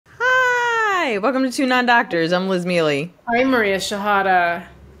Hi, welcome to Two Non-Doctors. I'm Liz Mealy. Hi, Maria Shahada.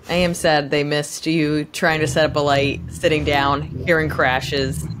 I am sad they missed you trying to set up a light, sitting down, hearing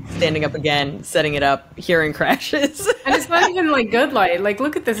crashes, standing up again, setting it up, hearing crashes. And it's not even like good light. Like,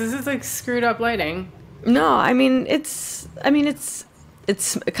 look at this. This is like screwed up lighting. No, it's kind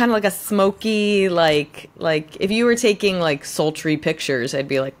of like a smoky, like if you were taking like sultry pictures, I'd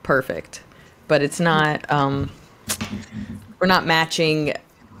be like perfect. But it's not, we're not matching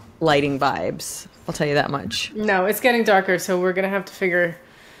lighting vibes. I'll tell you that much. No, it's getting darker, so we're going to have to figure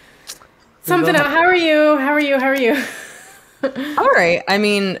something out. How are you? How are you? How are you? All right. I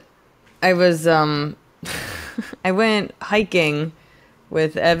mean, I was, I went hiking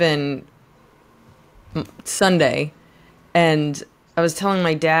with Evan Sunday, and I was telling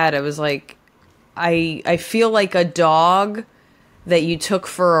my dad, I was like, I feel like a dog that you took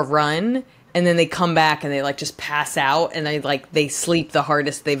for a run, and then they come back and they like just pass out, and they sleep the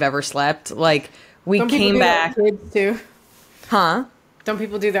hardest they've ever slept. Like Don't came back. That with kids too? Huh? Don't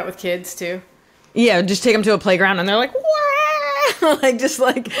people do that with kids too? Yeah, just take them to a playground and they're like, wah!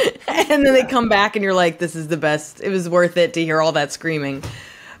 and then they come back and you're like, this is the best. It was worth it to hear all that screaming.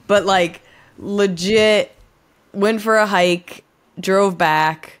 But like, legit, went for a hike, drove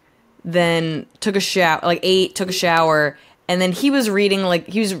back, then took a shower, took a shower, and then he was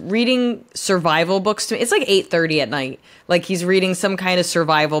reading survival books to me. It's like 8:30 at night. Like he's reading some kind of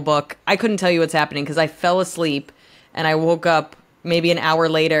survival book. I couldn't tell you what's happening because I fell asleep and I woke up maybe an hour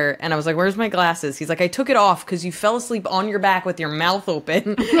later and I was like, where's my glasses? He's like, I took it off because you fell asleep on your back with your mouth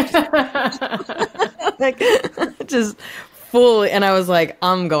open. Like, just fully. And I was like,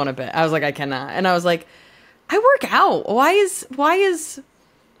 I'm going to bed. I was like, I cannot. And I was like, I work out. Why is,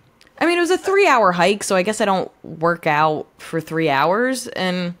 I mean, it was a 3-hour hike, so I guess I don't work out for 3 hours.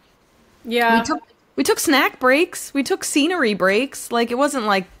 And yeah, we took snack breaks. We took scenery breaks. Like, it wasn't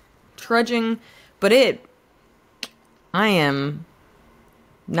like trudging, but I am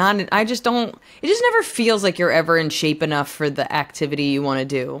not, I just don't, it just never feels like you're ever in shape enough for the activity you want to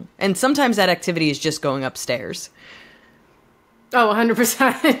do. And sometimes that activity is just going upstairs. Oh,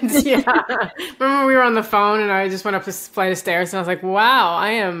 100%. Yeah. Remember we were on the phone and I just went up this flight of stairs and I was like, wow,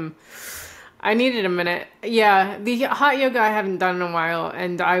 I needed a minute. Yeah. The hot yoga I haven't done in a while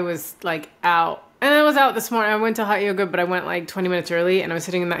and I was like out. And I was out this morning. I went to hot yoga, but I went like 20 minutes early and I was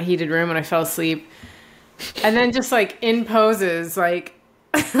sitting in that heated room and I fell asleep. And then just like in poses, like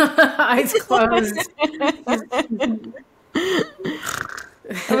eyes closed.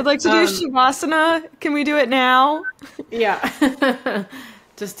 I would like to do Shavasana. Can we do it now? Yeah.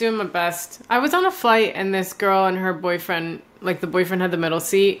 Just doing my best. I was on a flight and this girl and her boyfriend, like the boyfriend had the middle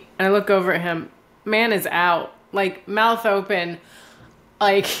seat, and I look over at him. Man is out. Like mouth open.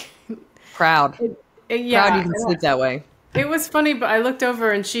 Like proud. Yeah. Proud you can sleep that way. It was funny, but I looked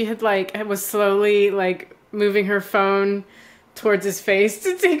over and she had was slowly like moving her phone towards his face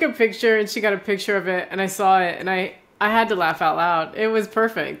to take a picture, and she got a picture of it and I saw it and I had to laugh out loud. It was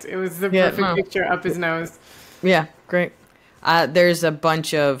perfect. It was the perfect picture up his nose. Yeah, great. There's a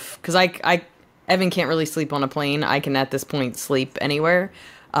bunch of, because Evan can't really sleep on a plane. I can at this point sleep anywhere.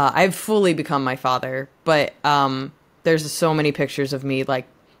 I've fully become my father, but there's so many pictures of me like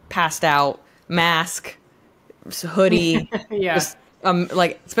passed out, mask, hoodie. Yeah. Just,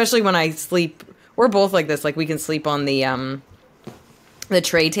 like especially when I sleep, we're both like this. Like we can sleep on the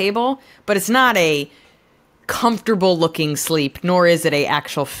tray table, but it's not a comfortable looking sleep, nor is it a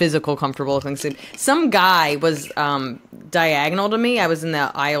actual physical comfortable looking sleep. Some guy was diagonal to me. I was in the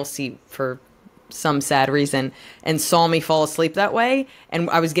aisle seat for some sad reason and saw me fall asleep that way, and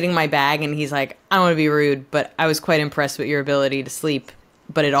I was getting my bag and he's like, I don't want to be rude, but I was quite impressed with your ability to sleep,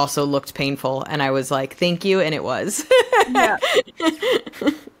 but it also looked painful. And I was like, thank you. And it was. Yeah.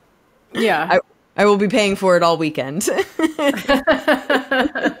 Yeah. I will be paying for it all weekend.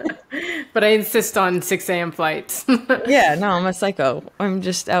 But I insist on 6 a.m. flights. Yeah, no, I'm a psycho. I'm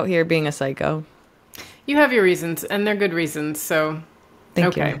just out here being a psycho. You have your reasons, and they're good reasons, so...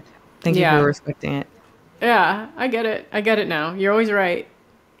 Thank you. Thank you for respecting it. Yeah, I get it. I get it now. You're always right.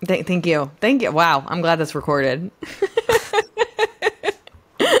 Thank you. Thank you. Wow, I'm glad that's recorded.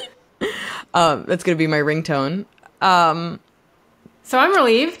 That's going to be my ringtone. So I'm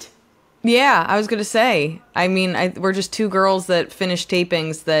relieved. Yeah, I was going to say. I mean, we're just two girls that finished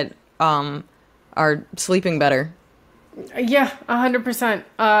tapings that are sleeping better. Yeah,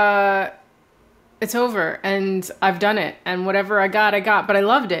 100%. It's over, and I've done it, and whatever I got, but I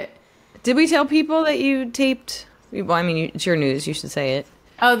loved it. Did we tell people that you taped? Well, I mean, it's your news. You should say it.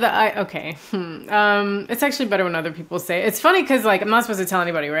 Oh, okay. It's actually better when other people say it. It's funny because like I'm not supposed to tell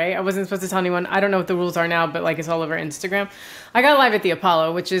anybody, right? I wasn't supposed to tell anyone. I don't know what the rules are now, but like it's all over Instagram. I got live at the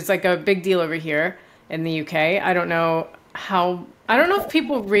Apollo, which is like a big deal over here in the UK. I don't know if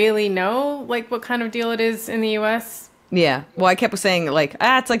people really know like what kind of deal it is in the US. Yeah. Well, I kept saying like,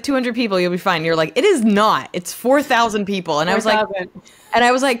 it's like 200 people. You'll be fine. You're like, it is not. It's 4,000 people. And 4,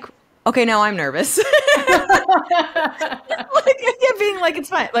 I was like, okay, now I'm nervous. Like, yeah, being like, it's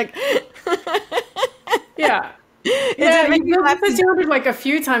fine. Like, yeah. Yeah, you said like a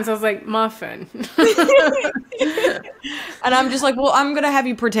few times. I was like, muffin. And I'm just like, well, I'm going to have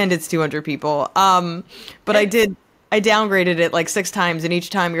you pretend it's 200 people. But I downgraded it like 6 times. And each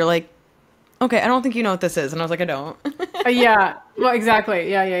time you're like, okay, I don't think you know what this is. And I was like, I don't. Yeah. Well,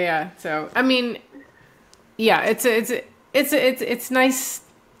 exactly. Yeah. So, I mean, yeah, it's nice.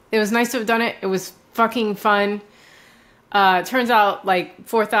 It was nice to have done it. It was fucking fun. It turns out like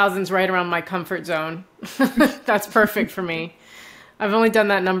 4,000 is right around my comfort zone. That's perfect for me. I've only done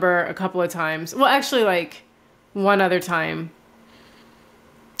that number a couple of times. Well, actually, like one other time,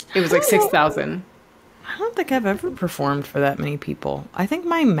 it was like 6,000. I don't think I've ever performed for that many people. I think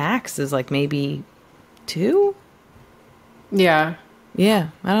my max is like maybe 2. Yeah.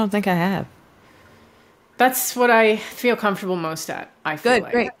 Yeah, I don't think I have. That's what I feel comfortable most at. I feel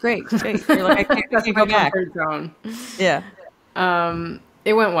good, like. great. You're like, I can't go back. Zone. Yeah.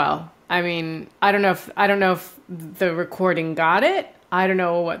 It went well. I mean, I don't know if the recording got it. I don't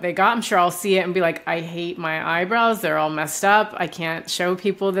know what they got. I'm sure I'll see it and be like, I hate my eyebrows. They're all messed up. I can't show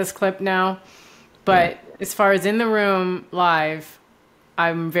people this clip now. But as far as in the room live,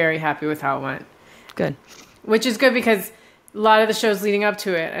 I'm very happy with how it went. Good. Which is good because a lot of the shows leading up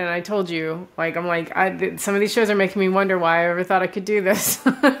to it, and I told you, like, I'm like, some of these shows are making me wonder why I ever thought I could do this,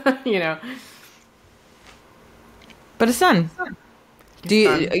 you know. But it's done.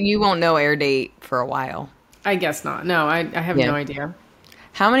 You won't know air date for a while? I guess not. No, I have no idea.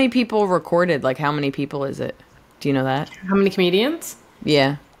 How many people recorded? Like, how many people is it? Do you know that? How many comedians?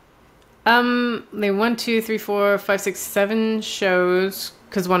 Yeah. They 1, 2, 3, 4, 5, 6, 7 shows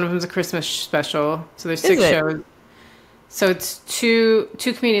because one of them's a Christmas special. So there's 6 shows. So it's two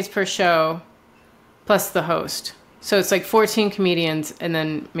comedians per show, plus the host. So it's like 14 comedians and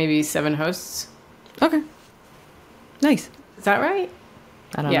then maybe 7 hosts. Okay. Nice. Is that right?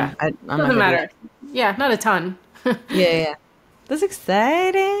 I don't know. Doesn't matter. Yeah, not a ton. Yeah. That's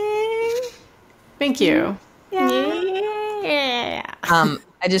exciting. Thank you. Yeah.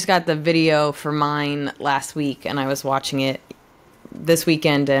 I just got the video for mine last week, and I was watching it this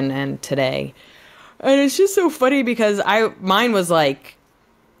weekend and today. And it's just so funny because mine was like,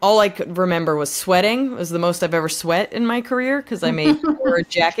 all I could remember was sweating. It was the most I've ever sweat in my career because I made 4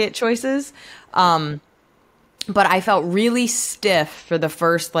 jacket choices. But I felt really stiff for the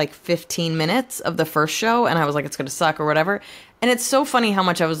first like 15 minutes of the first show, and I was like, it's going to suck or whatever. And it's so funny how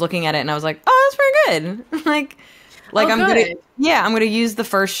much I was looking at it, and I was like, oh, that's pretty good. Like I'm gonna use the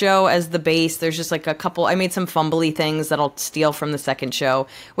first show as the base. There's just like a couple. I made some fumbly things that I'll steal from the second show,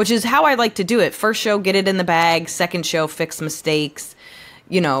 which is how I like to do it. First show, get it in the bag. Second show, fix mistakes.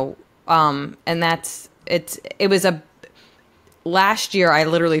 You know, and that's it. It was last year. I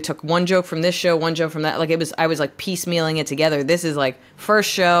literally took one joke from this show, one joke from that. Like I was like piecemealing it together. This is like first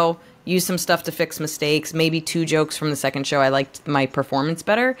show. Use some stuff to fix mistakes. Maybe 2 jokes from the second show. I liked my performance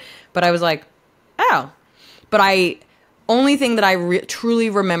better, but I was like, oh. But only thing that I truly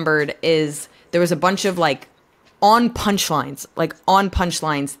remembered is there was a bunch of like on punchlines,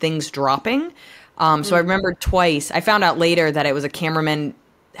 things dropping. So I remembered twice. I found out later that it was a cameraman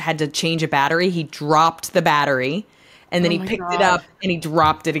had to change a battery. He dropped the battery and then he picked it up and he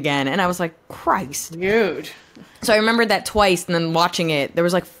dropped it again. And I was like, Christ. Dude. So I remembered that twice, and then watching it, there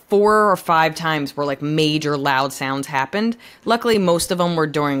was like 4 or 5 times where like major loud sounds happened. Luckily, most of them were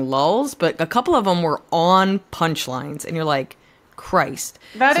during lulls, but a couple of them were on punchlines, and you're like, Christ.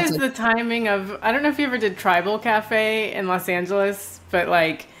 That is the timing of, I don't know if you ever did Tribal Cafe in Los Angeles, but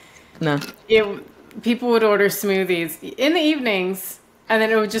like, no. People would order smoothies in the evenings, and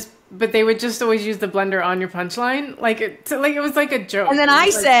then but they would just always use the blender on your punchline. Like it was like a joke. And then I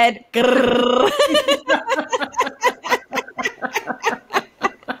said,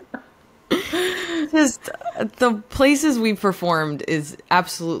 just the places we performed is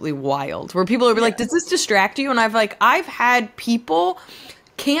absolutely wild. Where people are like, does this distract you? And I've had people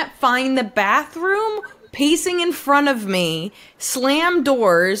can't find the bathroom, pacing in front of me, slam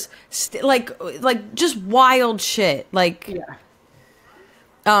doors, like just wild shit. Like, yeah.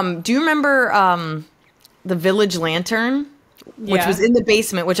 Do you remember the Village Lantern, which was in the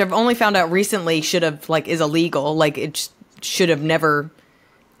basement, which I've only found out recently is illegal. Like it should have never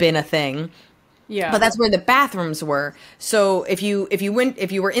been a thing. Yeah. But that's where the bathrooms were. So if you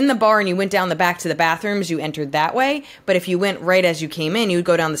were in the bar and you went down the back to the bathrooms, you entered that way. But if you went right as you came in, you would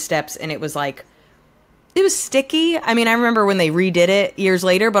go down the steps, and it was like, it was sticky. I mean, I remember when they redid it years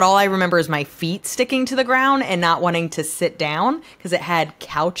later, but all I remember is my feet sticking to the ground and not wanting to sit down because it had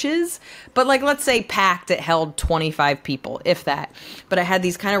couches. But like, let's say packed, it held 25 people, if that. But it had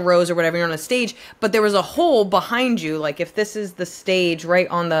these kind of rows or whatever, you're on a stage, but there was a hole behind you. Like if this is the stage, right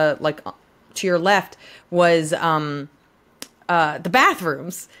on the, like to your left was the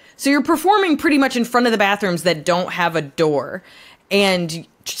bathrooms. So you're performing pretty much in front of the bathrooms that don't have a door. And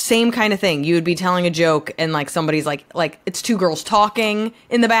same kind of thing. You would be telling a joke and like somebody's like it's two girls talking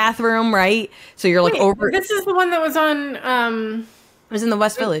in the bathroom, right? So you're like over. This is the one that was on. It was in the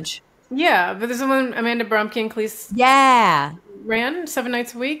West Village. Yeah, but there's the one Amanda Brumke and Cleese. Yeah. Ran 7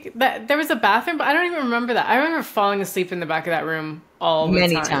 nights a week. That there was a bathroom, but I don't even remember that. I remember falling asleep in the back of that room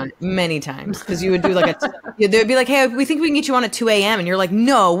many times because you would do like they'd be like, hey, we think we can get you on at 2 a.m. and you're like,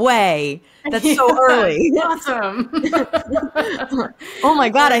 no way, that's so early. Awesome. Oh my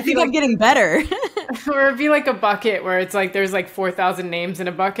god, I think I'm getting better. Or it'd be like a bucket where it's like there's like 4,000 names in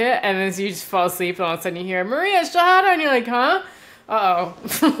a bucket, and then you just fall asleep, and all of a sudden you hear Maria Shahada, and you're like, huh?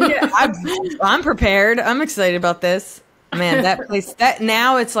 Yeah, I'm prepared. I'm excited about this. Man, that place, that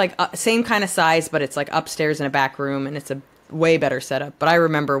now it's like same kind of size, but it's like upstairs in a back room, and it's a way better setup. But I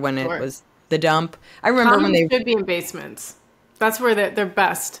remember when it was the dump. I remember when they should be in basements. That's where they're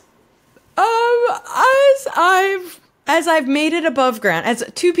best. As I've made it above ground, as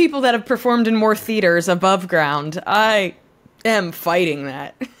two people that have performed in more theaters above ground, I am fighting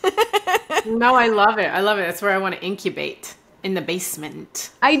that. No, I love it. I love it. That's where I want to incubate. In the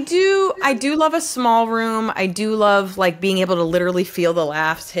basement. I do love a small room. I do love like being able to literally feel the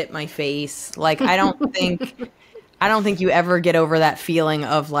laughs hit my face. Like I don't think you ever get over that feeling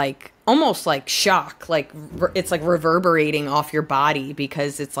of like almost like shock. Like it's like reverberating off your body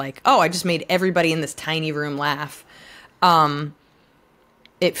because it's like, oh, I just made everybody in this tiny room laugh.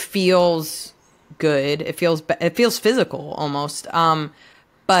 It feels good. It feels physical almost.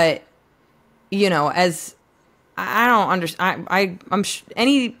 But you know, as I don't understand. I'm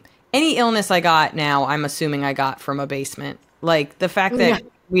any illness I got now, I'm assuming I got from a basement. Like the fact that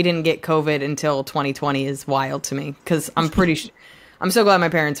we didn't get COVID until 2020 is wild to me because I'm so glad my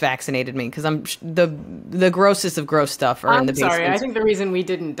parents vaccinated me because I'm the grossest of gross stuff are in the basement. Sorry, I think the reason we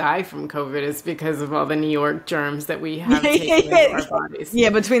didn't die from COVID is because of all the New York germs that we have taken into our bodies. Yeah,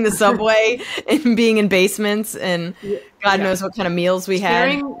 between the subway and being in basements and God knows what kind of meals we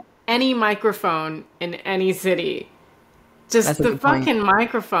had. Any microphone in any city. Just the fucking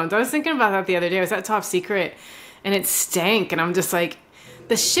microphones. I was thinking about that the other day. I was at Top Secret and it stank. And I'm just like,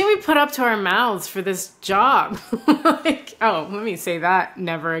 the shit we put up to our mouths for this job. Like, oh, let me say that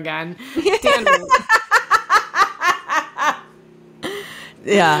never again.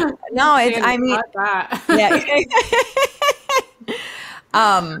 Yeah. No, it's, I mean,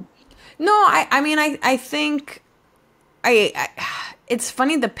 yeah. No, I mean, I think it's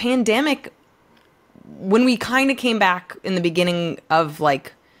funny, the pandemic, when we kind of came back in the beginning of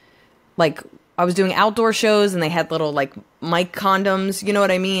like I was doing outdoor shows and they had little like mic condoms, you know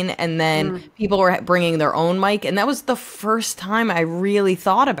what I mean? And then people were bringing their own mic. And that was the first time I really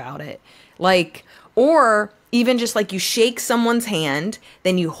thought about it. Like, or even just like you shake someone's hand,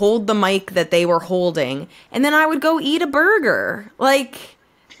 then you hold the mic that they were holding, and then I would go eat a burger. Like,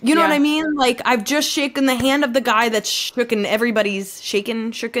 you know what I mean? Like, I've just shaken the hand of the guy that's shaken everybody's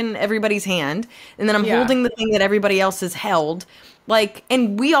hand. And then I'm holding the thing that everybody else has held. Like,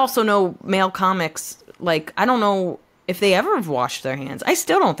 and we also know male comics, like, I don't know if they ever have washed their hands. I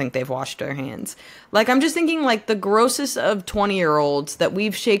still don't think they've washed their hands. Like, I'm just thinking, like, the grossest of 20-year-olds that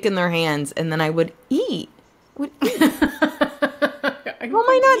we've shaken their hands and then I would eat. How am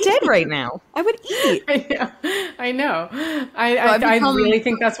I not dead right now? I would eat. I know. I really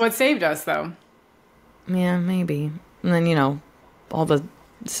think that's what saved us, though. Yeah, maybe. And then, you know, all the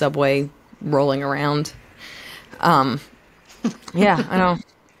subway rolling around. Yeah, I know.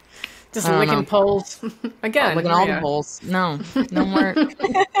 Just licking poles. Again. Licking all the poles. No more.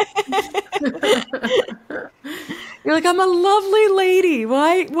 You're like, I'm a lovely lady.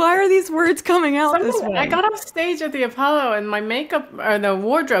 Why are these words coming out this way? I got off stage at the Apollo and my the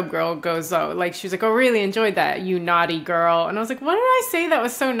wardrobe girl goes, she's like, oh, really enjoyed that, you naughty girl. And I was like, what did I say that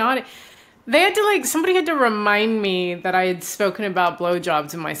was so naughty? They had to somebody had to remind me that I had spoken about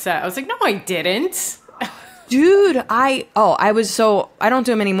blowjobs in my set. I was like, no, I didn't. Dude, I don't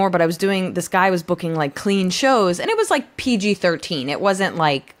do them anymore, but this guy was booking like clean shows, and it was like PG-13. It wasn't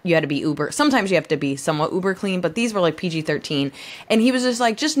like you had to be uber. Sometimes you have to be somewhat uber clean, but these were like PG-13. And he was just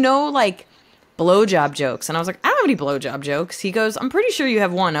like, just no like blowjob jokes. And I was like, I don't have any blowjob jokes. He goes, I'm pretty sure you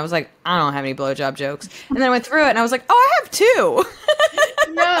have one. I was like, I don't have any blowjob jokes. And then I went through it and I was like, oh, I have two.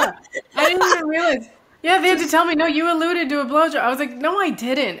 Yeah, I didn't even realize. Yeah, they had to tell me, no, you alluded to a blowjob. I was like, no, I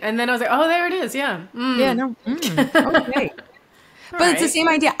didn't. And then I was like, oh, there it is. Yeah. Yeah, no. Okay. But it's the same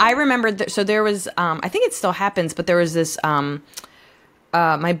idea. I remember, so there was, I think it still happens, but there was this,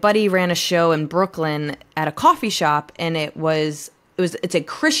 my buddy ran a show in Brooklyn at a coffee shop, and it's a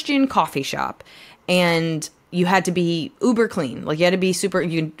Christian coffee shop, and you had to be uber clean. Like, you had to be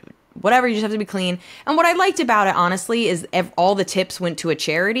whatever, you just have to be clean. And what I liked about it, honestly, is all the tips went to a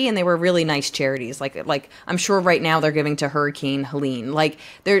charity, and they were really nice charities. Like I'm sure right now they're giving to Hurricane Helene. Like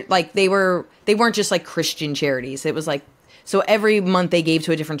they weren't just like Christian charities. It was like, so every month they gave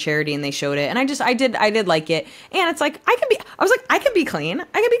to a different charity and they showed it. And I did like it. And it's like, I can be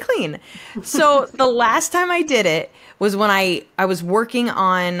clean. So the last time I did it was when I was working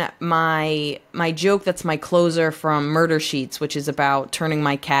on my joke that's my closer from Murder Sheets, which is about turning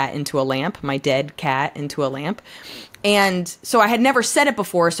my cat into a lamp, my dead cat into a lamp. And so I had never said it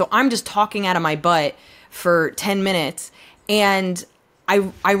before, so I'm just talking out of my butt for 10 minutes. And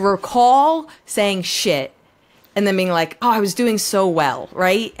I recall saying shit and then being like, oh, I was doing so well,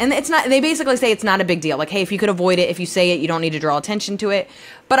 right? And they basically say it's not a big deal. Like, hey, if you could avoid it, if you say it, you don't need to draw attention to it.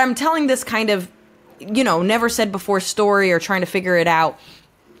 But I'm telling this kind of, never said before story or trying to figure it out.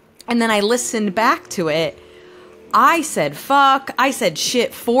 And then I listened back to it. I said fuck. I said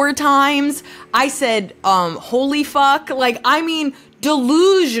shit 4 times. I said holy fuck. Like, I mean,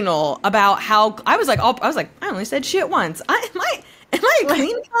 delusional about how I was like, I only said shit once. Am I a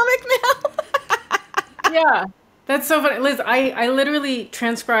clean comic now? Yeah. That's so funny. Liz, I literally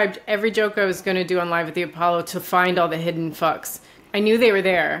transcribed every joke I was going to do on Live at the Apollo to find all the hidden fucks. I knew they were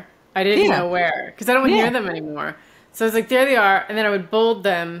there. I didn't know where, because I don't hear them anymore. So I was like, there they are. And then I would bold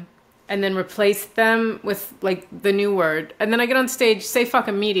them and then replace them with like the new word. And then I get on stage, say fuck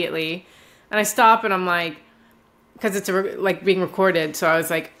immediately. And I stop and I'm like, because it's like being recorded. So I was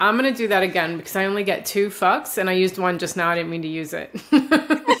like, I'm going to do that again because I only get 2 fucks. And I used one just now. I didn't mean to use it.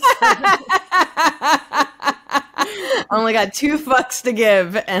 I only got 2 fucks to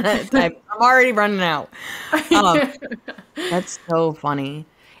give, and I'm already running out. That's so funny.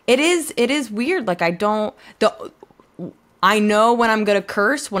 It is weird. Like, I know when I'm gonna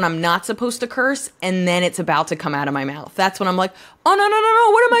curse, when I'm not supposed to curse, and then it's about to come out of my mouth. That's when I'm like, oh no,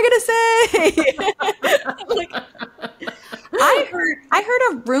 what am I gonna say? Like, I heard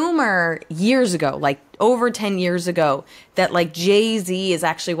a rumor years ago, like over 10 years ago, that like Jay-Z is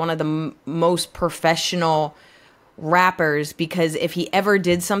actually one of the most professional rappers, because if he ever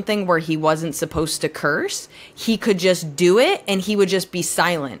did something where he wasn't supposed to curse, he could just do it and he would just be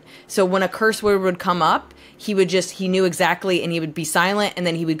silent. So when a curse word would come up, he knew exactly, and he would be silent, and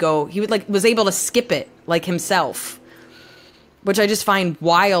then he was able to skip it like himself, which I just find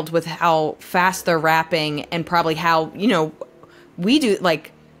wild with how fast they're rapping, and probably how, we do,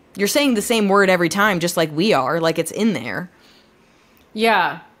 like, you're saying the same word every time, just like we are, like it's in there.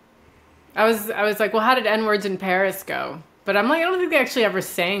 Yeah. I was like, well, how did N-words in Paris go? But I'm like, I don't think they actually ever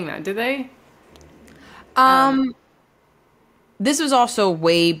sang that, did they? This was also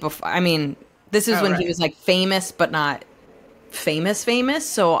way before. I mean, this is when he was like famous, but not famous.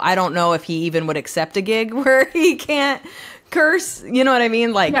 So I don't know if he even would accept a gig where he can't curse. You know what I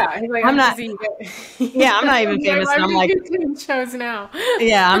mean? Like, yeah, he's like, I'm not even famous. And I'm like, clean shows now.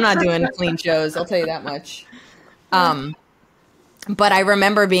 Yeah, I'm not doing clean shows. I'll tell you that much. But I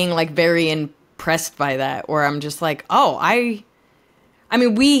remember being like very impressed by that, where I'm just like, oh, I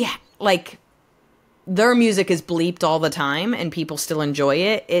mean, we like, their music is bleeped all the time and people still enjoy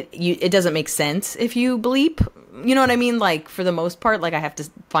it. It doesn't make sense if you bleep, you know what I mean? Like, for the most part, like, I have to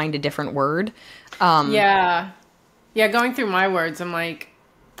find a different word. Yeah, going through my words, I'm like,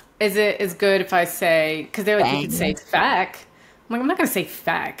 is it as good if I say, because they're like, bang. You could say feck. I'm like, I'm not going to say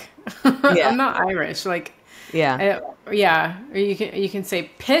feck. Yeah. I'm not Irish. Like, yeah. Or you can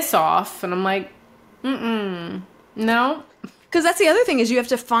say piss off, and I'm like, no. Because that's the other thing, is you have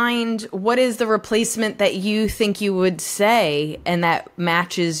to find what is the replacement that you think you would say and that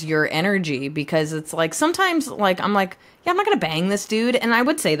matches your energy. Because it's like, sometimes, like, I'm like, yeah, I'm not going to bang this dude. And I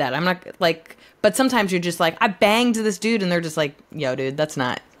would say that. I'm not, like, but sometimes you're just like, I banged this dude. And they're just like, yo, dude,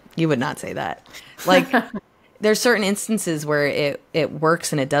 you would not say that. Like, there's certain instances where it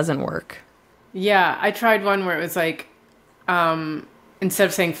works and it doesn't work. Yeah, I tried one where it was like, instead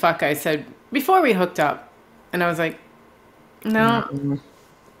of saying fuck, I said, before we hooked up. And I was like, no,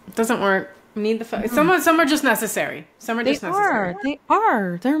 it doesn't work. We need the phone. Some are just necessary. Some are just necessary. They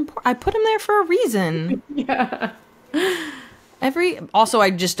are. They're important. I put them there for a reason. Yeah. Also, I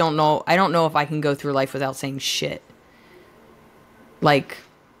just don't know. I don't know if I can go through life without saying shit. Like,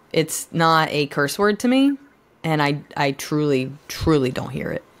 it's not a curse word to me, and I truly, truly don't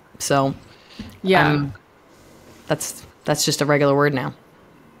hear it. So, Yeah. That's just a regular word now.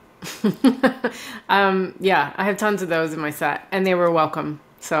 Yeah, I have tons of those in my set, and they were welcome.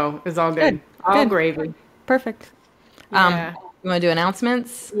 So it was all good. All gravy. Perfect. Yeah. You want to do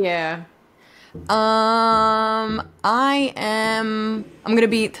announcements? Yeah. I'm gonna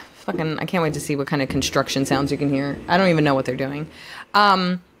be fucking. I can't wait to see what kind of construction sounds you can hear. I don't even know what they're doing.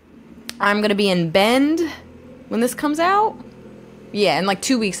 I'm gonna be in Bend when this comes out. Yeah, in like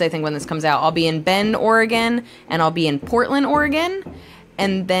 2 weeks, I think, when this comes out. I'll be in Bend, Oregon, and I'll be in Portland, Oregon.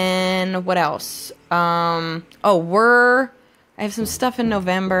 And then what else? I have some stuff in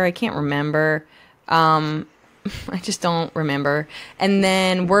November. I can't remember. I just don't remember. And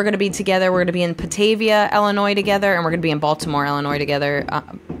then we're going to be together. We're going to be in Batavia, Illinois together. And we're going to be in Baltimore, Illinois together.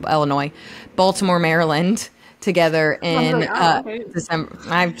 Baltimore, Maryland together in December.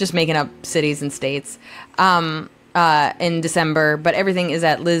 I'm just making up cities and states in December. But everything is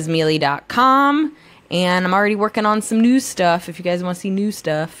at lizmealy.com. And I'm already working on some new stuff if you guys want to see new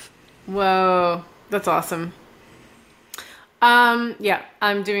stuff. Whoa, that's awesome. Yeah,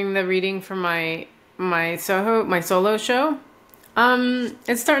 I'm doing the reading for my solo show.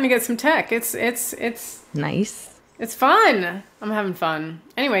 It's starting to get some tech. It's Nice. It's fun. I'm having fun.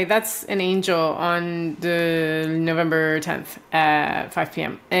 Anyway, that's an angel on the November 10th at 5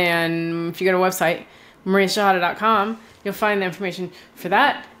 p.m. And if you go to our website, mariashahada.com, you'll find the information for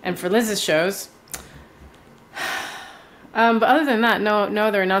that and for Liz's shows. But other than that, no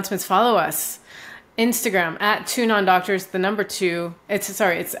other announcements. Follow us. Instagram at 2nondoctors, the number 2. It's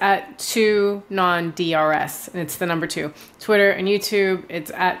at 2nondrs, and it's the number 2. Twitter and YouTube, it's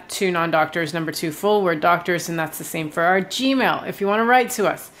at 2nondoctors, number 2, full word doctors, and that's the same for our Gmail if you want to write to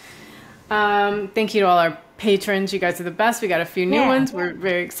us. Thank you to all our patrons. You guys are the best. We got a few new ones. We're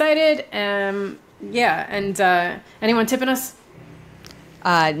very excited. And anyone tipping us?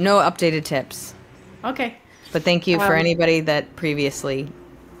 No updated tips. Okay. But thank you for anybody that previously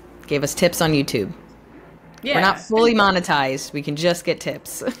gave us tips on YouTube. Yeah. We're not fully monetized. We can just get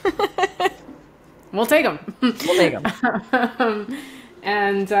tips. We'll take them. We'll take them.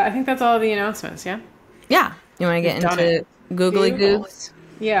 And I think that's all the announcements, yeah? Yeah. You want to get into googly goos?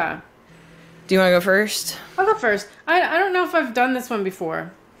 Yeah. Do you want to go first? I'll go first. I don't know if I've done this one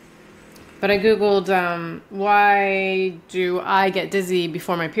before, but I Googled, why do I get dizzy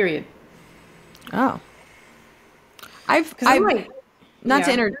before my period? Oh. Not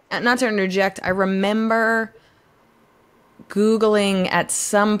to interject, I remember Googling at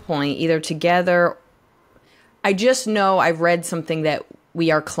some point, either together. I just know I've read something that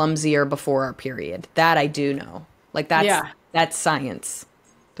we are clumsier before our period. That I do know. Like that's science.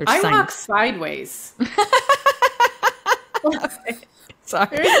 I walk sideways.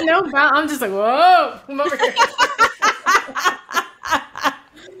 Sorry. There's no bound. I'm just like, whoa, I'm over here.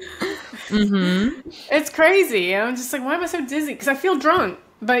 Mm-hmm. It's crazy. I'm just like, why am I so dizzy? Because I feel drunk,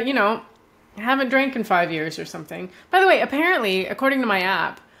 but I haven't drank in 5 years or something. By the way, apparently, according to my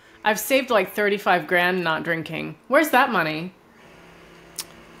app, I've saved like 35 grand not drinking. Where's that money?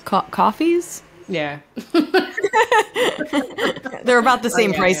 Coffees? Yeah. They're about the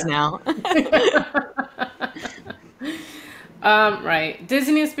same price now. Right.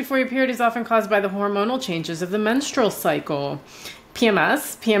 Dizziness before your period is often caused by the hormonal changes of the menstrual cycle.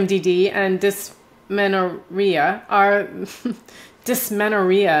 PMS, PMDD, and dysmenorrhea are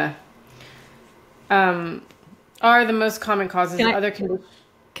the most common causes of other conditions.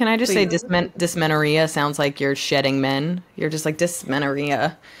 Can I just say dysmenorrhea sounds like you're shedding men? You're just like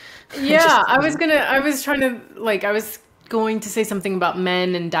dysmenorrhea. Yeah, I was going to say something about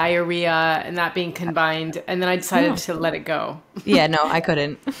men and diarrhea and that being combined, and then I decided to let it go. Yeah, no, I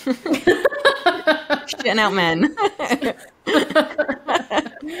couldn't. Shitting out men.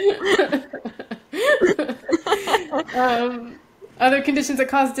 Other conditions that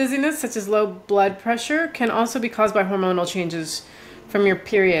cause dizziness, such as low blood pressure, can also be caused by hormonal changes from your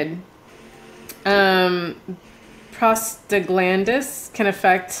period. Prostaglandins can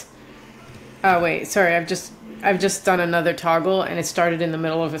affect. Oh wait, sorry, I've just done another toggle and it started in the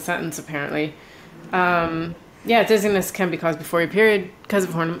middle of a sentence apparently. Yeah, dizziness can be caused before your period because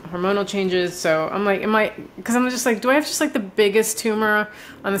of hormonal changes. So I'm like, because I'm just like, do I have just like the biggest tumor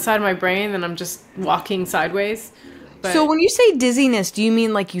on the side of my brain and I'm just walking sideways? But So when you say dizziness, do you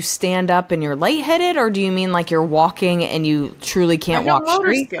mean like you stand up and you're lightheaded, or do you mean like you're walking and you truly can't I got walk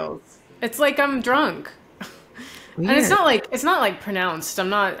motor straight? skills. It's like I'm drunk. And Weird. it's not like pronounced. I'm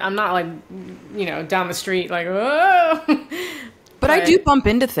not like, down the street like, oh. But I do bump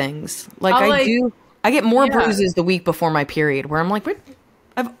into things. Like I'll, I like- do. I get more Yeah. bruises the week before my period, where I'm like, what?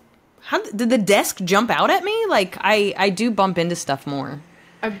 How did the desk jump out at me? Like I do bump into stuff more.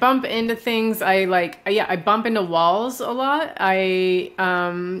 I bump into things. I bump into walls a lot. I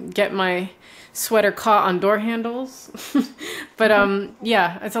get my sweater caught on door handles. But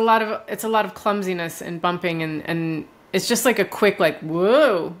yeah, it's a lot of clumsiness and bumping, and it's just like a quick like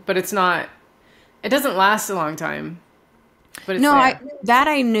whoa, but it doesn't last a long time. But it's No, there.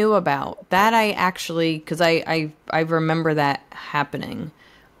 I knew about. That I actually, because I remember that happening.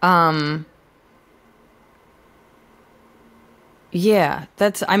 Yeah,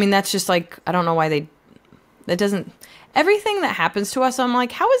 that's just like, I don't know why that doesn't, everything that happens to us, I'm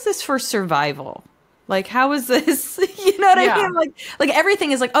like, how is this for survival? Like, how is this, you know what I Yeah. mean? Like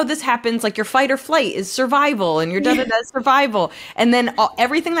everything is like, oh, this happens, like your fight or flight is survival, and your da-da-da is survival. And then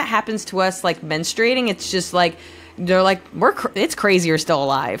everything that happens to us, like menstruating, it's just like, they're like, it's crazy you're still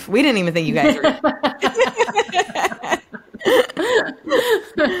alive. We didn't even think you guys were.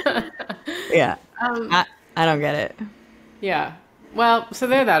 Yeah. I don't get it. Yeah. Well, so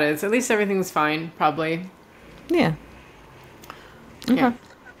there that is. At least everything's fine, probably. Yeah. Yeah.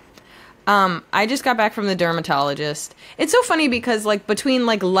 I just got back from the dermatologist. It's so funny because like between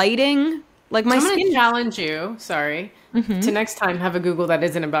like lighting, like my I'm going skin. to challenge you, sorry, to next time have a Google that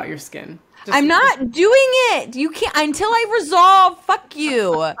isn't about your skin. I'm not doing it. You can't until I resolve. Fuck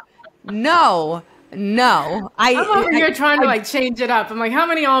you. No. I'm over here trying to like change it up. I'm like, how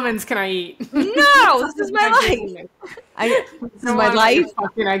many almonds can I eat? No, this is my life. This is my life.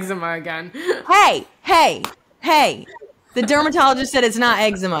 Fucking eczema again. Hey. The dermatologist said it's not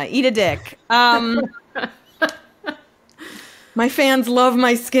eczema. Eat a dick. My fans love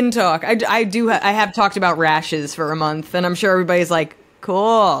my skin talk. I have talked about rashes for a month, and I'm sure everybody's like,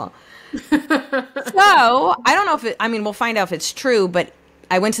 cool. So I don't know if we'll find out if it's true, but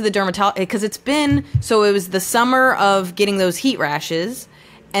I went to the dermatologist because it was the summer of getting those heat rashes.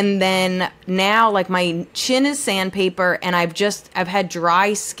 And then now, like, my chin is sandpaper, and I've had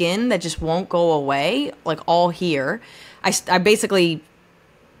dry skin that just won't go away, like, all here. I basically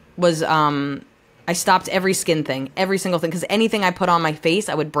was, I stopped every skin thing, every single thing, because anything I put on my face,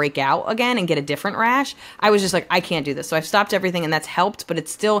 I would break out again and get a different rash. I was just like, I can't do this. So I've stopped everything, and that's helped, but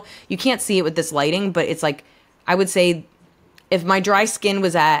it's still, you can't see it with this lighting, but it's like, I would say, if my dry skin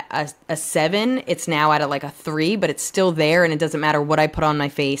was at a 7, it's now at like a 3, but it's still there, and it doesn't matter what I put on my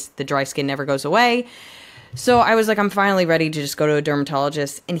face. The dry skin never goes away. So I was like, I'm finally ready to just go to a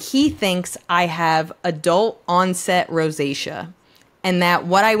dermatologist. And he thinks I have adult onset rosacea, and that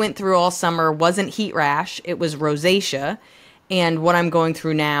what I went through all summer wasn't heat rash, it was rosacea. And what I'm going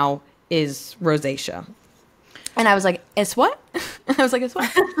through now is rosacea. And I was like, it's what? I was like, it's what?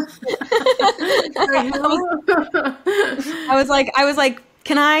 I was like,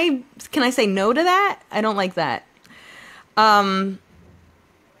 can I say no to that? I don't like that.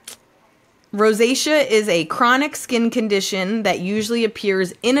 Rosacea is a chronic skin condition that usually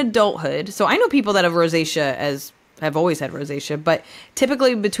appears in adulthood. So I know people that have always had rosacea, but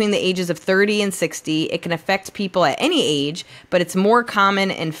typically between the ages of 30 and 60, it can affect people at any age, but it's more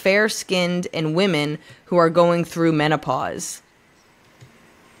common in fair-skinned and women who are going through menopause.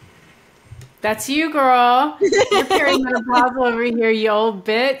 That's you, girl. You're perimenopausal over here, you old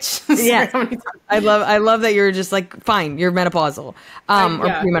bitch. Yeah, I love that you're just like, fine, you're menopausal, or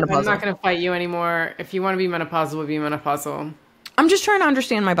premenopausal. I'm not going to fight you anymore. If you want to be menopausal, we'll be menopausal. I'm just trying to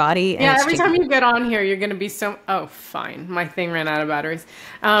understand my body. And yeah, every time you get on here, you're going to be so... Oh, fine. My thing ran out of batteries.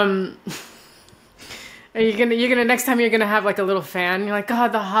 You're gonna next time you're gonna have like a little fan. You're like,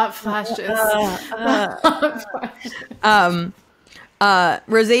 God, the hot flashes.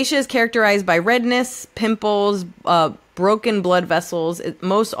 Rosacea is characterized by redness, pimples, broken blood vessels. It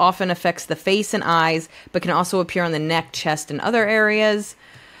most often affects the face and eyes, but can also appear on the neck, chest, and other areas.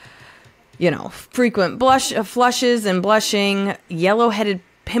 Frequent flushes and blushing, yellow-headed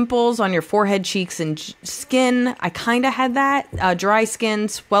pimples on your forehead, cheeks, and skin. I kind of had that. Dry skin,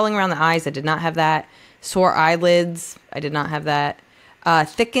 swelling around the eyes. I did not have that. Sore eyelids. I did not have that.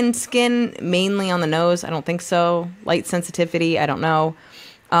 Thickened skin, mainly on the nose. I don't think so. Light sensitivity. I don't know.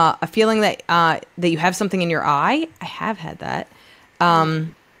 A feeling that you have something in your eye. I have had that.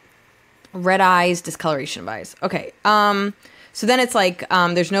 Red eyes, discoloration of eyes. Okay. So then it's like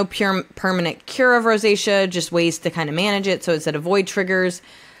there's no permanent cure of rosacea, just ways to kind of manage it. So it said avoid triggers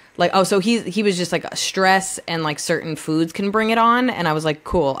like, oh, so he was just like stress and like certain foods can bring it on. And I was like,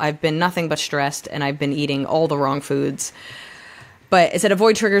 cool, I've been nothing but stressed and I've been eating all the wrong foods. But it said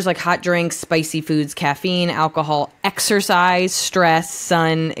avoid triggers like hot drinks, spicy foods, caffeine, alcohol, exercise, stress,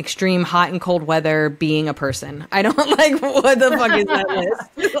 sun, extreme hot and cold weather, being a person. I don't like, what the fuck is that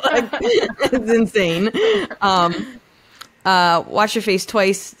list? Like, it's insane. Wash your face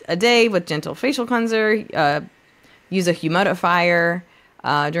twice a day with gentle facial cleanser. Use a humidifier.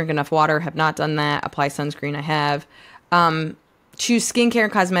 Drink enough water. Have not done that. Apply sunscreen. I have. Choose skincare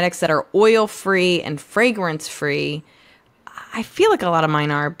and cosmetics that are oil-free and fragrance-free. I feel like a lot of mine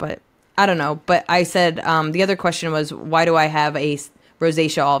are, but I don't know. But I said the other question was, why do I have a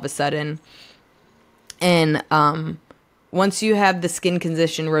rosacea all of a sudden? And once you have the skin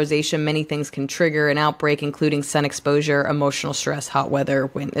condition rosacea, many things can trigger an outbreak, including sun exposure, emotional stress, hot weather,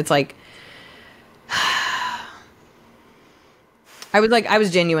 wind. It's like, I was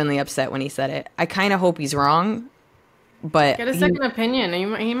genuinely upset when he said it. I kind of hope he's wrong, but get a second opinion.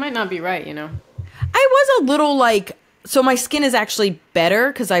 He might not be right, you know. I was a little like, so my skin is actually better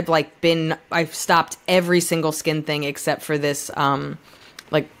because I've stopped every single skin thing except for this, what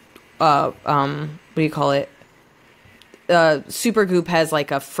do you call it? Supergoop has like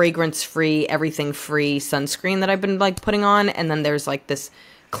a fragrance-free, everything-free sunscreen that I've been like putting on, and then there's like this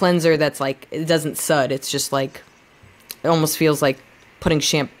cleanser that's like, it doesn't sud. It's just like, it almost feels like putting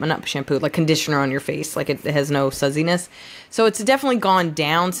not shampoo, like conditioner on your face. Like it has no suzziness. So it's definitely gone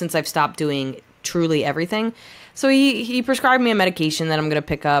down since I've stopped doing truly everything. So he prescribed me a medication that I'm going to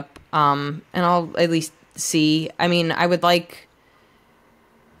pick up, and I'll at least see. I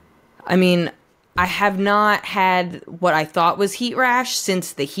have not had what I thought was heat rash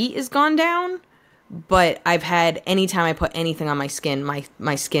since the heat has gone down, but I've had, anytime I put anything on my skin,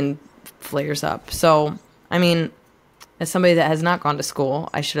 my skin flares up. So, I mean, as somebody that has not gone to school,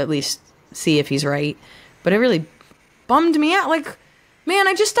 I should at least see if he's right. But it really bummed me out. Like, man,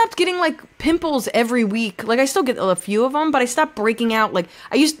 I just stopped getting, like, pimples every week. Like, I still get a few of them, but I stopped breaking out. Like,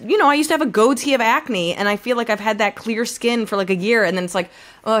 I used to have a goatee of acne, and I feel like I've had that clear skin for, like, a year, and then it's like,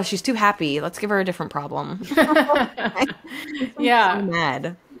 oh, she's too happy. Let's give her a different problem. Yeah. So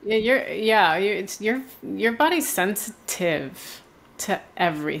mad. Your body's sensitive to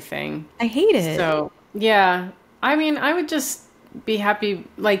everything. I hate it. So, yeah. I mean, I would just be happy,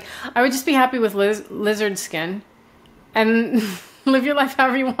 with lizard skin, and live your life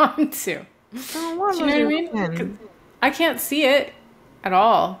however you want to. Oh, what? Do you know what I mean? I can't see it at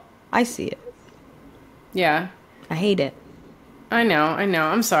all. I see it. Yeah. I hate it. I know.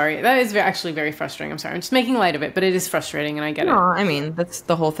 I'm sorry. That is actually very frustrating. I'm sorry. I'm just making light of it, but it is frustrating, and I get it. No, I mean, that's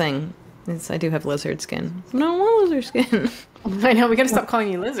the whole thing. I do have lizard skin. No, I don't want lizard skin. I know. We got to stop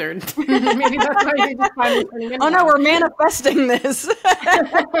calling you lizard. Maybe that's why you just finally turning into Oh, no, we're manifesting this.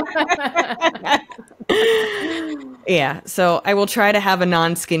 Yeah, so I will try to have a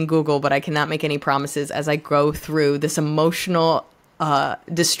non-skin Google, but I cannot make any promises as I go through this emotional,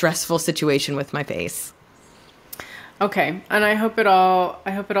 distressful situation with my face. Okay, and I hope it all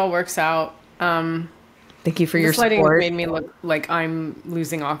works out. Thank you for your lighting support. Made me look like I'm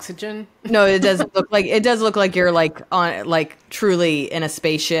losing oxygen. No, it does look like you're like on, like, truly in a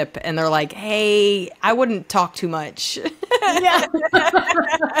spaceship, and they're like, "Hey, I wouldn't talk too much." Yeah.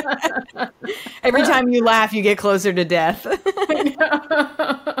 Every time you laugh, you get closer to death. I'm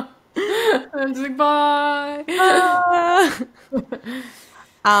just like, bye.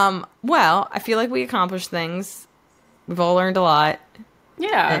 Well, I feel like we accomplished things. We've all learned a lot.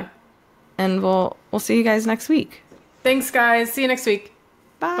 Yeah. And we'll see you guys next week. Thanks, guys. See you next week.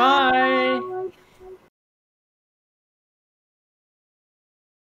 Bye. Bye.